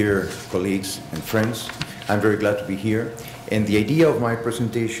Ted, dear colleagues and friends. I'm very glad to be here. And the idea of my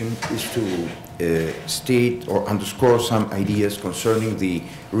presentation is to state or underscore some ideas concerning the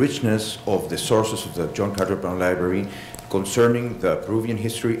richness of the sources of the John Carter Brown Library, concerning the Peruvian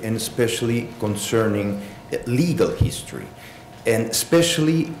history, and especially concerning legal history, and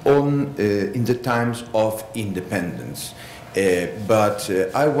especially in the times of independence. But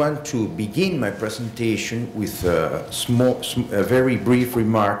I want to begin my presentation with a very brief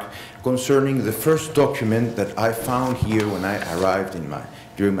remark concerning the first document that I found here when I arrived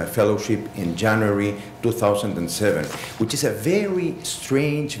during my fellowship in January 2007, which is a very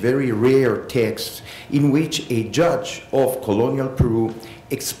strange, very rare text in which a judge of colonial Peru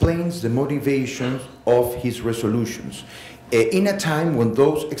explains the motivations of his resolutions in a time when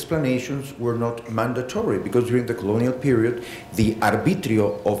those explanations were not mandatory, because during the colonial period, the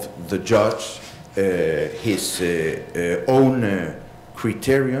arbitrio of the judge, his own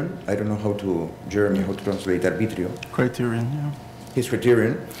criterion, I don't know how to translate arbitrio. Criterion, yeah. His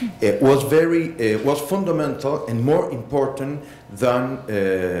criterion was fundamental and more important than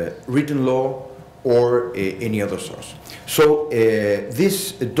written law or any other source. So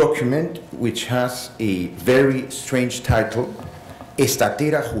this document, which has a very strange title,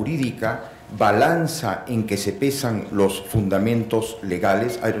 Estatera Jurídica, balanza en que se pesan los fundamentos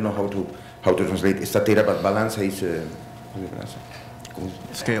legales. I don't know how to translate estatera, but balanza is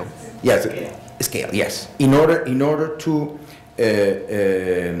scale. Yes, scale. Yes. In order to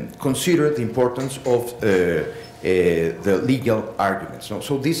consider the importance of the legal arguments.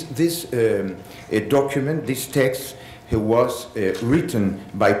 So this document, this text, was written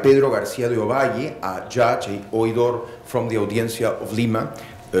by Pedro García de Ovalle, a judge, a oidor from the Audiencia of Lima,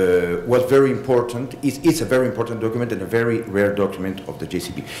 was very important. It's a very important document and a very rare document of the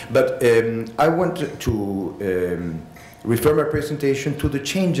JCB. But I want to refer my presentation to the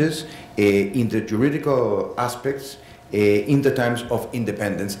changes in the juridical aspects in the times of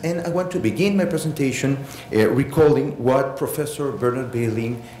independence. And I want to begin my presentation recalling what Professor Bernard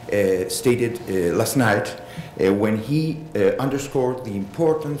Bailey stated last night when he underscored the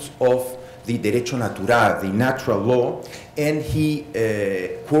importance of the derecho natural, the natural law, and he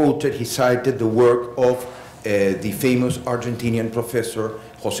cited the work of the famous Argentinian professor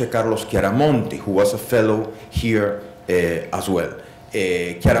José Carlos Chiaramonte, who was a fellow here as well.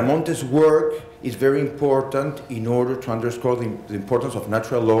 Chiaramonte's work is very important in order to underscore the importance of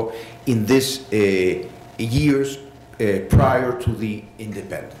natural law in these years prior to the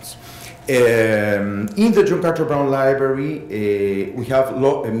independence. In the John Carter Brown Library, we have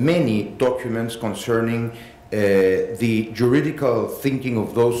many documents concerning the juridical thinking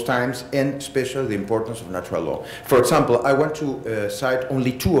of those times, and especially the importance of natural law. For example, I want to cite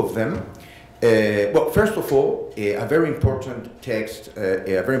only two of them. Well, first of all, a very important text,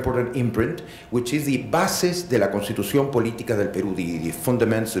 a very important imprint, which is the Bases de la Constitución Política del Perú, the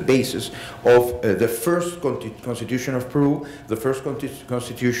fundaments, the basis of the first constitution of Peru. The first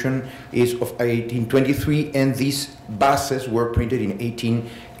constitution is of 1823, and these bases were printed in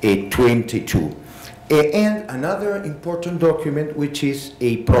 1822. And another important document, which is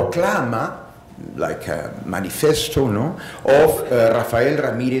a proclama, like a manifesto, no, of Rafael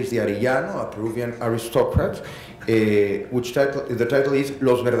Ramírez de Arellano, a Peruvian aristocrat, which the title is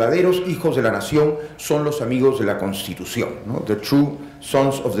Los verdaderos hijos de la nación son los amigos de la Constitución. No? The true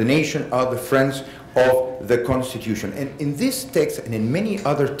sons of the nation are the friends of the Constitution. And in this text, and in many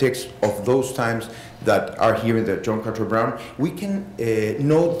other texts of those times that are here in the John Carter Brown, we can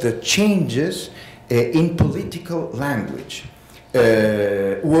note the changes in political language.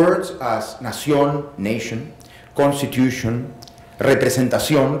 Words as nación, nation, constitution,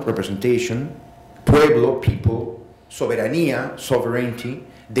 representación, representation, pueblo, people, soberanía, sovereignty,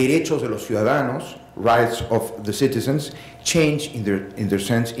 derechos de los ciudadanos, rights of the citizens, change in their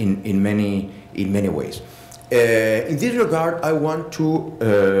sense in many ways. In this regard, I want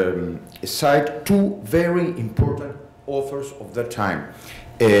to cite two very important authors of that time.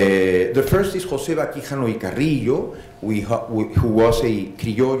 The first is José Baquijano y Carrillo, who was a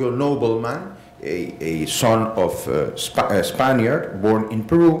criollo nobleman, a son of a Spaniard born in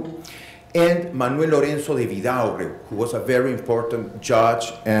Peru, and Manuel Lorenzo de Vidaurre, who was a very important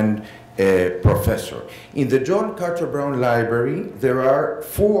judge and professor. In the John Carter Brown Library, there are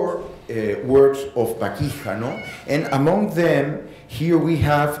four works of Baquijano, and among them, here we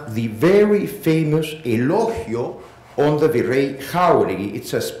have the very famous Elogio on the Virrey Jauregui.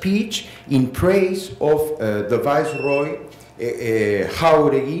 It's a speech in praise of the Viceroy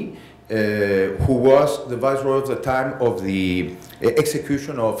Jauregui, who was the Viceroy of the time of the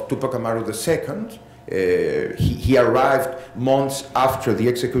execution of Tupac Amaru II. He arrived months after the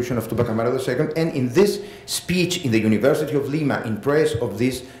execution of Tupac Amaru II, and in this speech in the University of Lima in praise of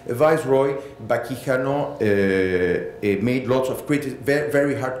this Viceroy, Baquijano made lots of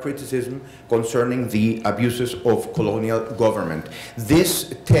very hard criticism concerning the abuses of colonial government.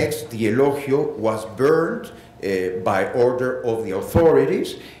 This text, the Elogio, was burned by order of the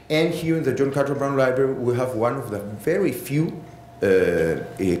authorities, and here in the John Carter Brown Library we have one of the very few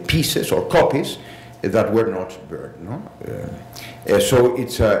pieces or copies that were not burned. No? So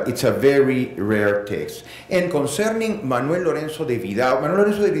it's a very rare text. And concerning Manuel Lorenzo de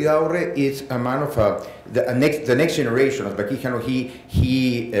Vidaurre is a man of the next generation of Baquijano.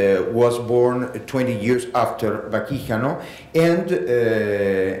 He was born 20 years after Baquijano, and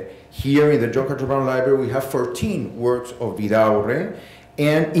here in the John Carter Brown Library we have 14 works of Vidaurre,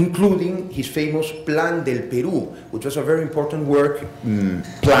 and including his famous Plan del Perú, which was a very important work,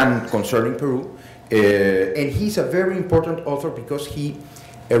 plan concerning Peru. And he's a very important author because he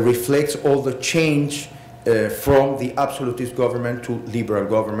reflects all the change from the absolutist government to liberal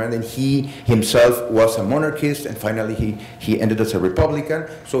government, and he himself was a monarchist, and finally he ended as a republican.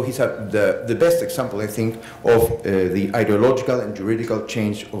 So he's the best example, I think, of the ideological and juridical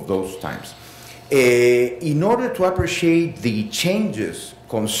change of those times. In order to appreciate the changes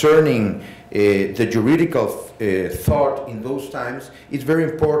concerning the juridical thought in those times, it's very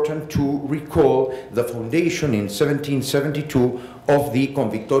important to recall the foundation in 1772 of the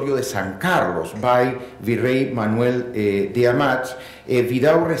Convictorio de San Carlos by Virrey Manuel de Amat.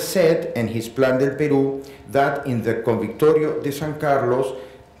 Vidaurre said in his Plan del Perú that in the Convictorio de San Carlos,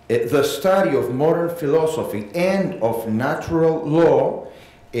 the study of modern philosophy and of natural law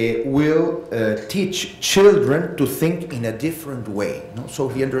will teach children to think in a different way. No? So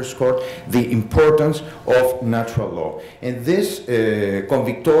he underscored the importance of natural law. And this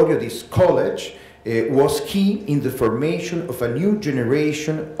Convictorio, this college, was key in the formation of a new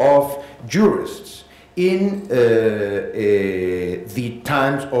generation of jurists in the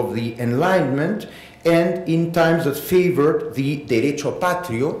times of the Enlightenment and in times that favored the derecho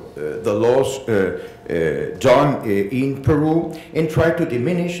patrio, the laws done in Peru, and tried to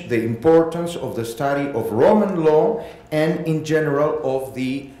diminish the importance of the study of Roman law and in general of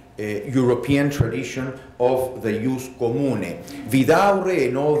the European tradition of the jus commune. Vidaurre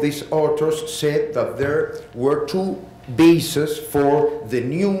and all these authors said that there were two bases for the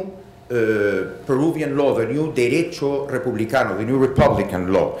new Peruvian law, the new derecho republicano, the new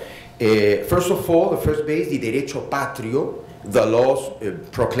republican law. First of all, the first base, the derecho patrio, the laws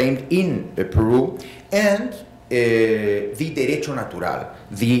proclaimed in Peru, and the derecho natural,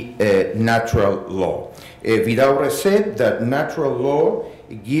 the natural law. Vidaurre said that natural law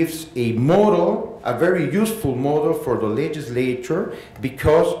gives a model, a very useful model for the legislature,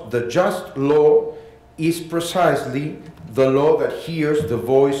 because the just law is precisely the law that hears the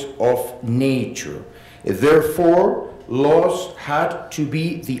voice of nature. Therefore, laws had to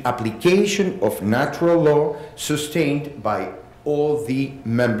be the application of natural law sustained by all the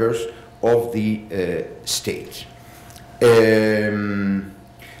members of the state.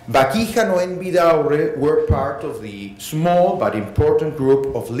 Baquijano and Vidaurre were part of the small but important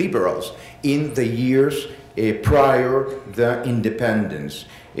group of liberals in the years prior the independence.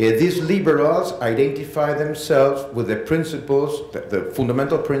 These liberals identify themselves with the principles, the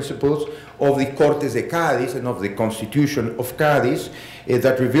fundamental principles of the Cortes de Cádiz and of the Constitution of Cádiz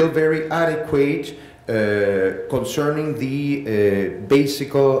that reveal very adequate concerning the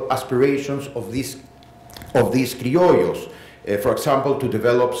basic aspirations of these criollos. For example, to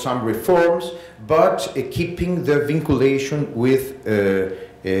develop some reforms, but keeping the vinculation with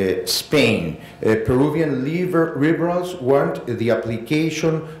Spain. Peruvian liberals want the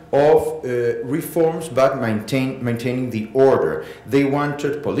application of reforms, but maintaining the order. They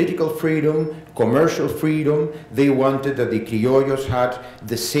wanted political freedom, commercial freedom. They wanted that the criollos had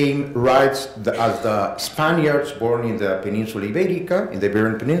the same rights as the Spaniards born in the Península Ibérica, in the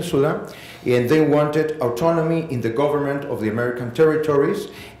Iberian Peninsula, and they wanted autonomy in the government of the American territories,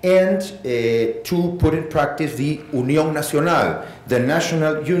 and to put in practice the Unión Nacional, the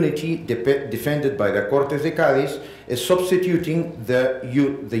national unity defended by the Cortes de Cádiz, substituting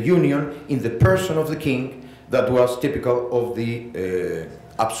the union in the person of the king that was typical of the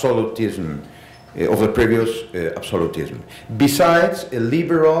absolutism, of the previous absolutism. Besides,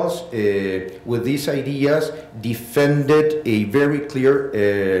 liberals with these ideas defended a very clear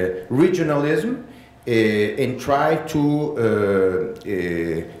regionalism and tried to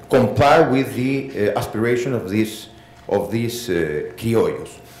comply with the aspiration of these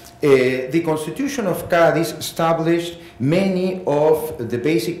criollos. The Constitution of Cádiz established many of the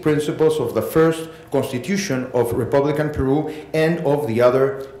basic principles of the first constitution of Republican Peru and of the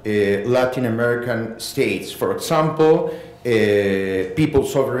other Latin American states. For example,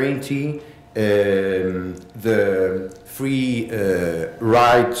 people's sovereignty, the free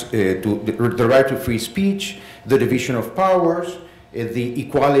right the right to free speech, the division of powers, the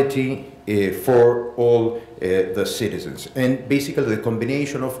equality for all the citizens, and basically the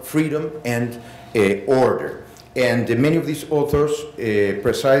combination of freedom and order. And many of these authors,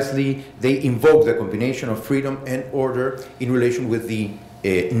 precisely, they invoke the combination of freedom and order in relation with the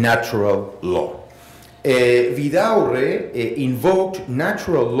natural law. Vidaurre invoked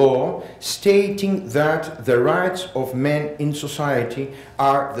natural law, stating that the rights of men in society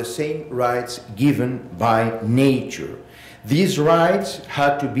are the same rights given by nature. These rights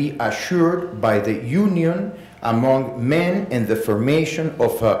had to be assured by the union among men and the formation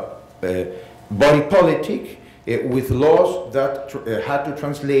of a body politic with laws that had to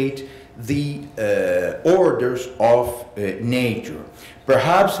translate the orders of nature.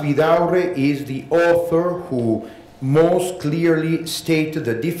 Perhaps Vidaurre is the author who most clearly stated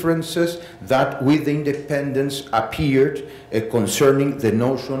the differences that with the independence appeared concerning the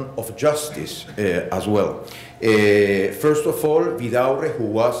notion of justice as well. First of all, Vidaurre, who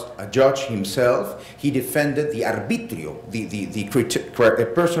was a judge himself, he defended the arbitrio, the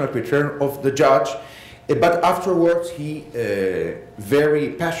personal criterion of the judge, but afterwards he very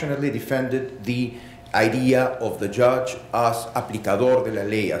passionately defended the idea of the judge as aplicador de la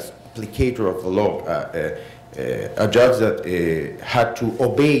ley, as applicator of the law, a judge that had to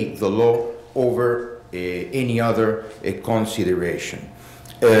obey the law over any other consideration.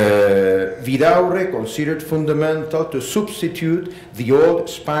 Vidaurre considered fundamental to substitute the old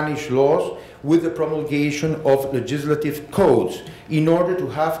Spanish laws with the promulgation of legislative codes in order to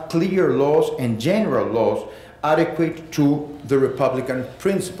have clear laws and general laws adequate to the Republican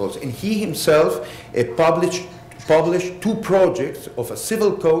principles. And he himself published two projects of a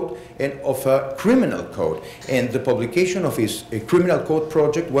civil code and of a criminal code. And the publication of his criminal code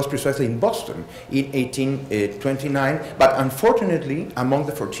project was precisely in Boston in 1829. But unfortunately, among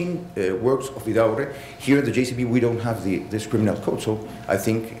the 14 works of Vidaurre, here at the JCB we don't have this criminal code. So I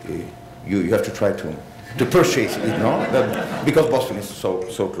think you have to try to to purchase it, no? Because Boston is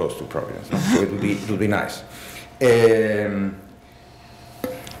so close to Providence, no? So it would be nice.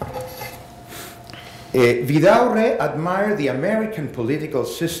 Vidaurre admired the American political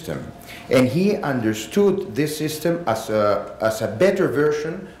system, and he understood this system as a better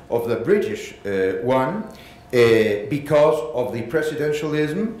version of the British one because of the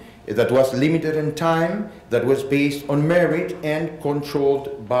presidentialism that was limited in time, that was based on merit and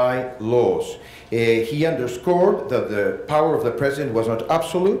controlled by laws. He underscored that the power of the president was not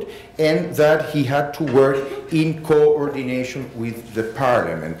absolute and that he had to work in coordination with the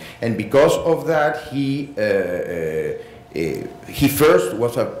parliament. And because of that, he first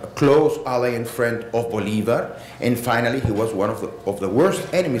was a close ally and friend of Bolivar, and finally he was one of the worst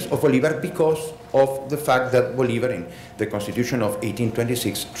enemies of Bolivar because of the fact that Bolivar in the Constitution of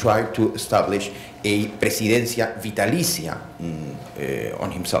 1826 tried to establish a presidencia vitalicia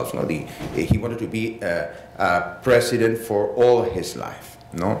on himself. No? He wanted to be a president for all his life.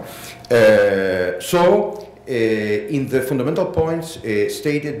 No? In the fundamental points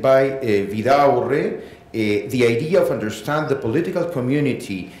stated by Vidaurre, the idea of understand the political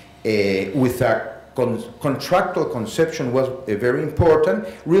community with a contractual conception was very important,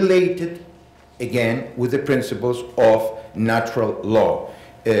 related again with the principles of natural law.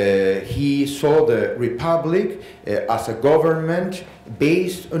 He saw the republic as a government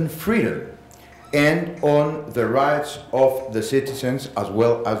based on freedom and on the rights of the citizens as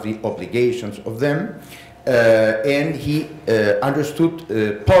well as the obligations of them. And he understood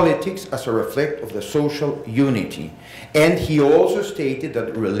politics as a reflection of the social unity. And he also stated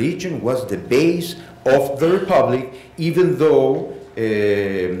that religion was the base of the republic, even though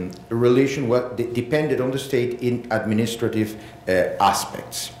religion depended on the state in administrative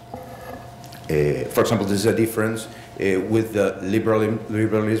aspects. For example, this is a difference with the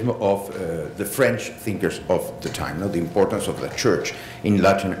liberalism of the French thinkers of the time, the importance of the church in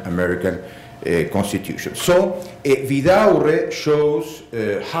Latin American constitution. So Vidaurre shows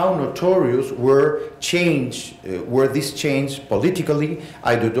how notorious were this change politically,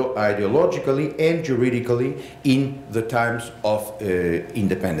 ideologically, and juridically in the times of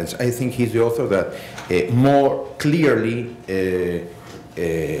independence. I think he's the author that more clearly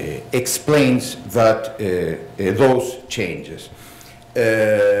explains that those changes.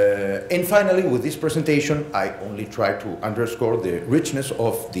 And finally, with this presentation, I only try to underscore the richness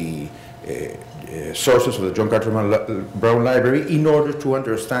of the sources of the John Carter Brown Library in order to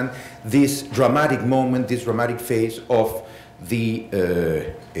understand this dramatic moment, this dramatic phase of the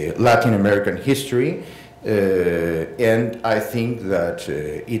Latin American history. And I think that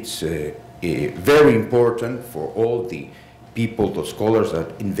it's very important for all the people, the scholars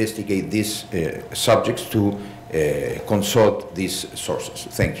that investigate these subjects to consult these sources.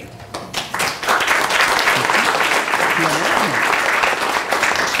 Thank you.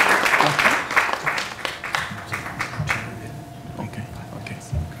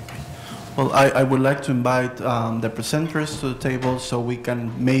 Well, I would like to invite the presenters to the table so we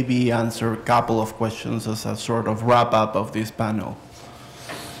can maybe answer a couple of questions as a sort of wrap-up of this panel.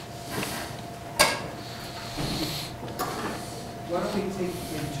 Why don't we take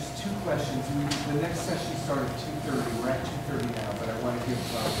just two questions? The next session started at 2:30. We're at 2:30 now, but I want to give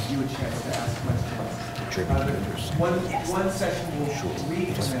you a chance to ask questions. One session will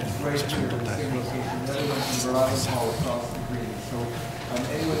recommence right here in the same location. The other one's in Verizon Hall across the green. So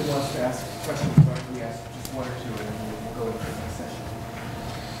anyone who wants to ask questions, why don't we ask just one or two, and then we'll go into the next session.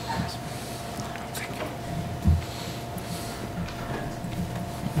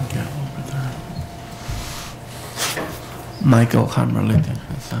 Okay, over there. Michael Hammerlin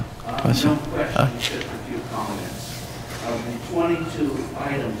has a question. No question, just a few comments. Of the 22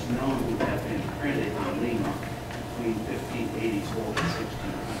 items known to have been printed in Lima between 1584 and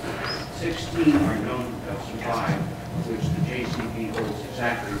 1600, 16 are known to have survived, of which the JCB holds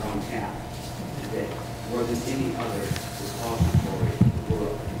exactly 1/2 today, more than any other repository in the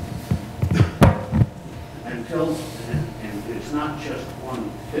world. And it's not just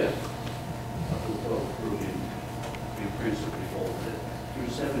 1/5 of the total Peruvian principally holds it.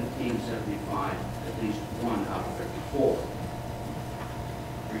 Through 1775, at least 1 out of 54.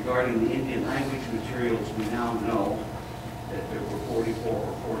 Regarding the Indian language materials, we now know that there were 44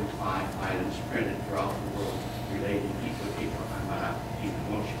 or 45 items printed throughout the world relating to Hamara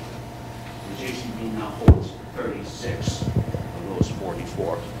Motion. The JCB now holds 36 of those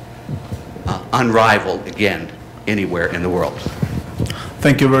 44. Unrivaled, again, anywhere in the world.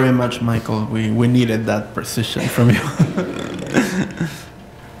 Thank you very much, Michael. We needed that precision from you.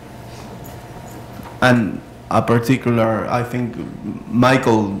 And a particular, I think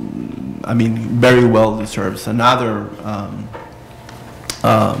Michael, I mean, very well deserves another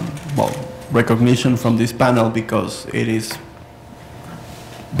well, recognition from this panel, because it is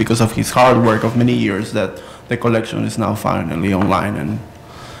because of his hard work of many years that the collection is now finally online and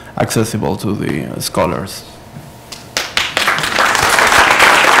accessible to the scholars.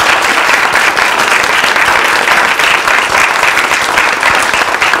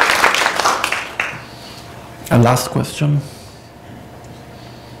 And last question.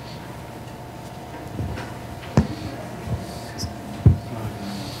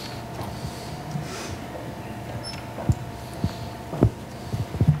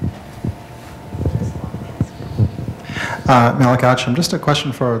 Malakach, just a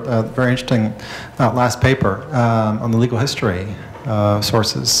question for a very interesting last paper on the legal history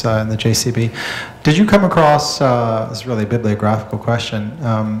sources in the JCB. Did you come across, this is really a bibliographical question,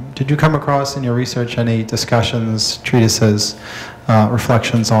 did you come across in your research any discussions, treatises,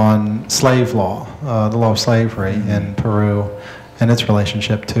 reflections on slave law, the law of slavery in Peru and its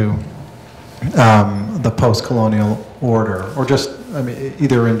relationship to the post-colonial order, or just, I mean,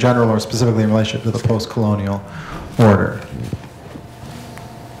 either in general or specifically in relationship to the post-colonial order?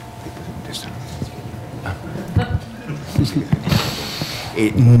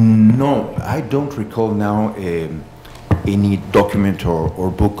 No, I don't recall now any document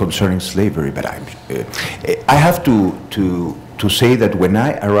or book concerning slavery, but I have to say that when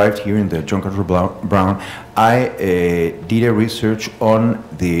I arrived here in the John Carter Brown, I did a research on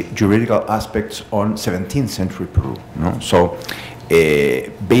the juridical aspects on 17th century Peru. No? So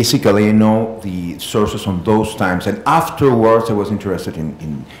basically I know the sources on those times, and afterwards I was interested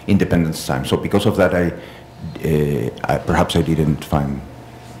in independence time. So because of that, perhaps I didn't find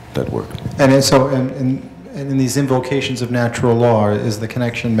that work. And so in these invocations of natural law, is the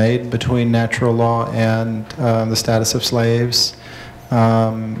connection made between natural law and the status of slaves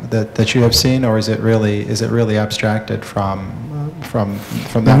that you have seen, or is it really abstracted from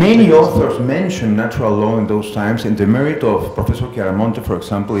that? Many authors mention natural law in those times, and the merit of Professor Chiaramonte, for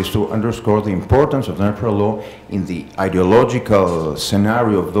example, is to underscore the importance of natural law in the ideological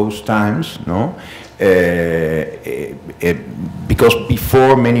scenario of those times, no? Because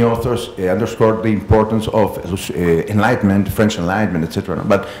before, many authors underscored the importance of enlightenment, French enlightenment, etc.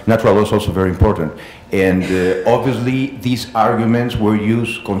 But natural law is also very important. And obviously, these arguments were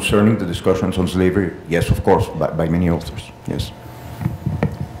used concerning the discussions on slavery, yes, of course, by many authors, yes.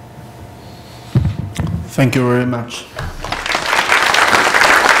 Thank you very much.